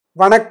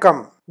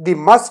Vanakkam, the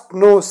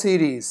must-know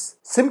series,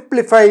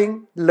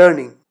 Simplifying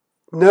Learning,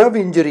 Nerve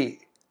Injury,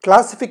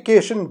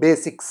 Classification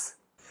Basics.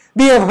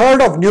 We have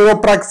heard of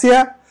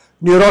neuropraxia,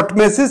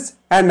 neurotmesis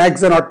and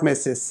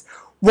axonotmesis.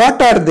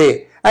 What are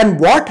they and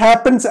what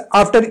happens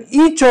after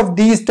each of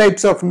these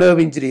types of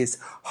nerve injuries?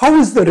 How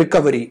is the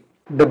recovery?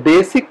 The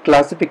basic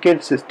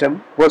classification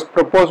system was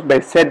proposed by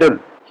Seddon.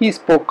 He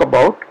spoke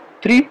about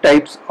three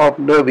types of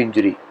nerve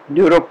injury: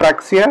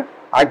 neuropraxia,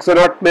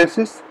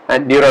 axonotmesis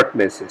and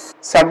neurotmesis.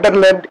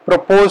 Sunderland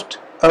proposed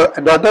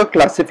another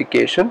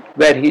classification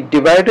where he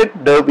divided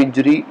nerve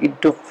injury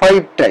into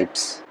 5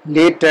 types.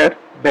 Later,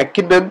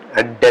 McKinnon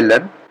and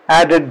Dellen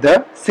added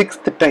the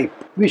 6th type.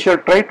 We shall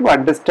try to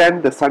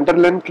understand the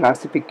Sunderland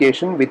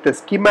classification with a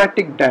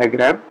schematic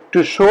diagram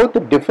to show the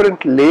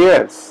different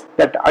layers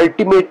that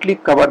ultimately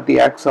cover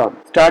the axon,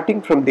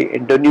 starting from the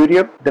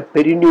endoneurium, the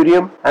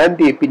perineurium and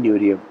the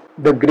epineurium.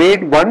 The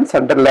grade 1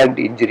 Sunderland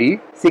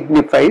injury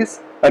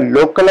signifies a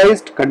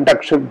localized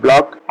conduction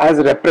block as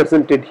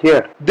represented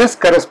here. This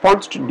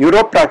corresponds to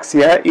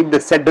neuropraxia in the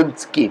Seddon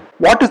scheme.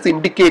 What is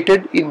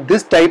indicated in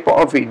this type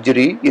of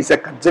injury is a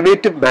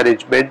conservative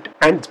management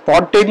and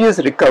spontaneous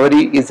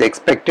recovery is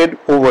expected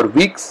over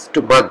weeks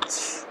to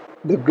months.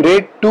 The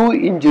grade 2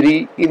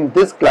 injury in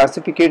this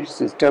classification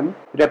system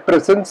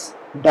represents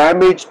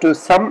damage to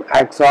some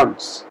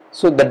axons.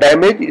 So the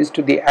damage is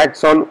to the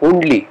axon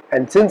only,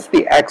 and since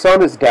the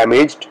axon is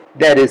damaged,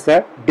 there is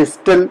a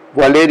distal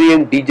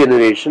Wallerian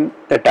degeneration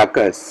that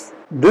occurs.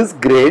 This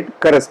grade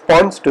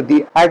corresponds to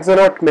the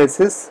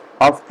axonotmesis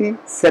of the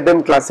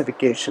Seddon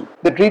classification.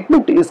 The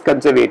treatment is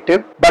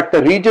conservative, but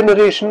the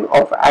regeneration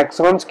of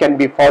axons can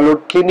be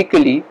followed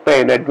clinically by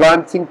an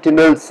advancing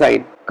Tinel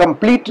sign.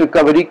 Complete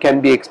recovery can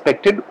be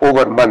expected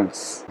over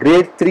months.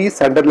 Grade 3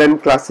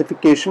 Sunderland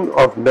classification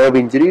of nerve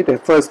injury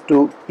refers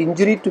to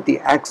injury to the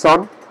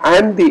axon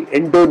and the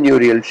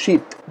endoneurial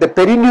sheath. The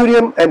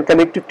perineurium and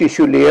connective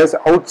tissue layers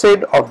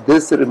outside of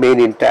this remain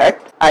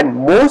intact, and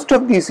most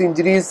of these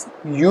injuries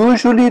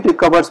usually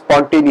recover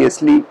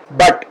spontaneously,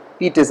 but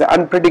it is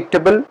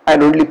unpredictable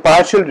and only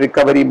partial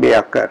recovery may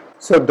occur.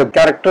 So the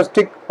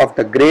characteristic of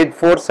the grade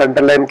 4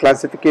 Sunderland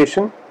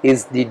classification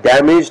is the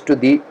damage to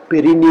the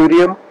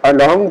perineurium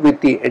along with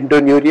the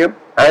endoneurium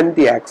and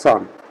the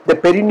axon. The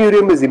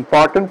perineurium is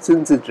important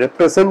since it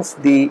represents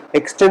the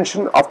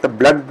extension of the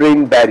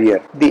blood-brain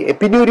barrier. The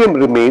epineurium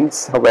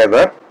remains,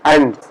 however,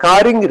 and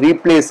scarring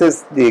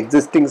replaces the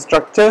existing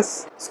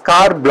structures.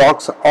 Scar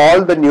blocks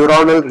all the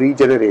neuronal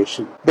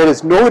regeneration. There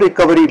is no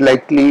recovery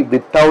likely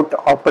without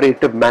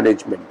operative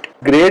management.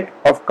 Grade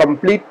of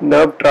complete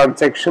nerve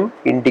transection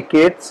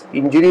indicates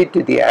injury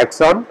to the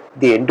axon,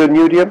 the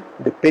endoneurium,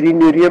 the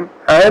perineurium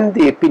and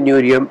the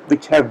epineurium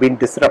which have been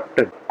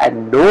disrupted,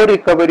 and no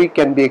recovery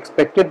can be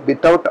expected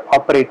without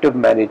operative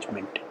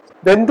management.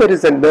 When there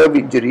is a nerve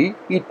injury,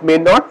 it may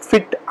not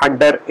fit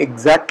under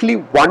exactly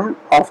one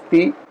of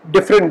the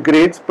different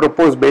grades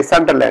proposed by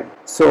Sunderland.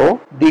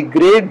 So, the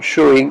grade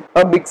showing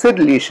a mixed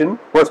lesion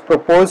was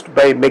proposed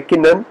by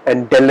McKinnon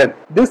and Dellen.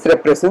 This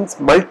represents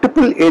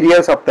multiple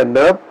areas of the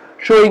nerve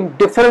showing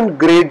different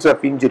grades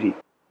of injury.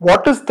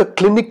 What is the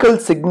clinical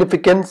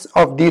significance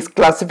of these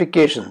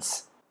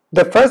classifications?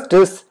 The first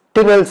is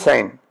Tinel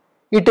sign.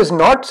 It is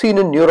not seen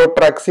in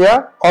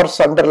neuropraxia or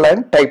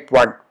Sunderland type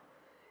 1.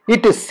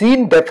 It is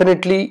seen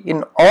definitely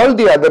in all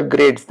the other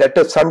grades, that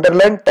is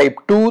Sunderland type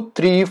 2,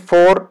 3,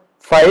 4,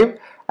 5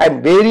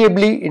 and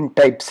variably in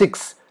type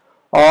 6,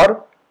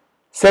 or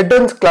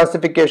Seddon's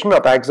classification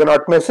of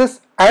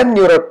axonotmesis and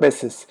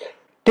neurotmesis.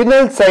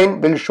 Tinel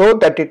sign will show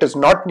that it is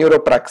not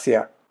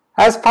neuropraxia.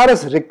 As far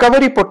as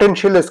recovery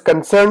potential is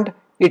concerned,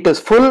 it is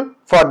full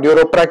for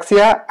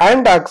neuropraxia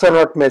and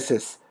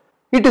axonotmesis.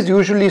 It is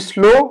usually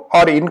slow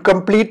or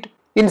incomplete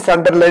in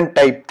Sunderland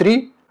type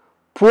 3,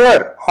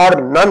 poor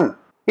or none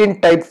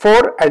in type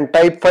 4 and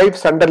type 5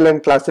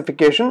 Sunderland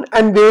classification,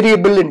 and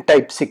variable in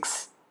type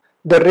 6.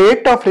 The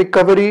rate of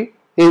recovery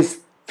is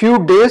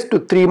few days to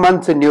 3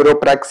 months in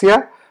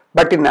neuropraxia,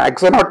 but in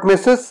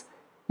axonotmesis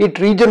it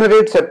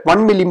regenerates at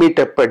 1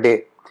 mm per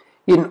day.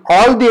 In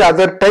all the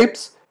other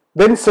types,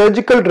 when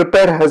surgical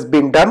repair has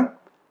been done,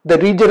 the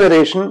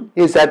regeneration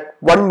is at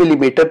 1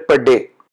 mm per day.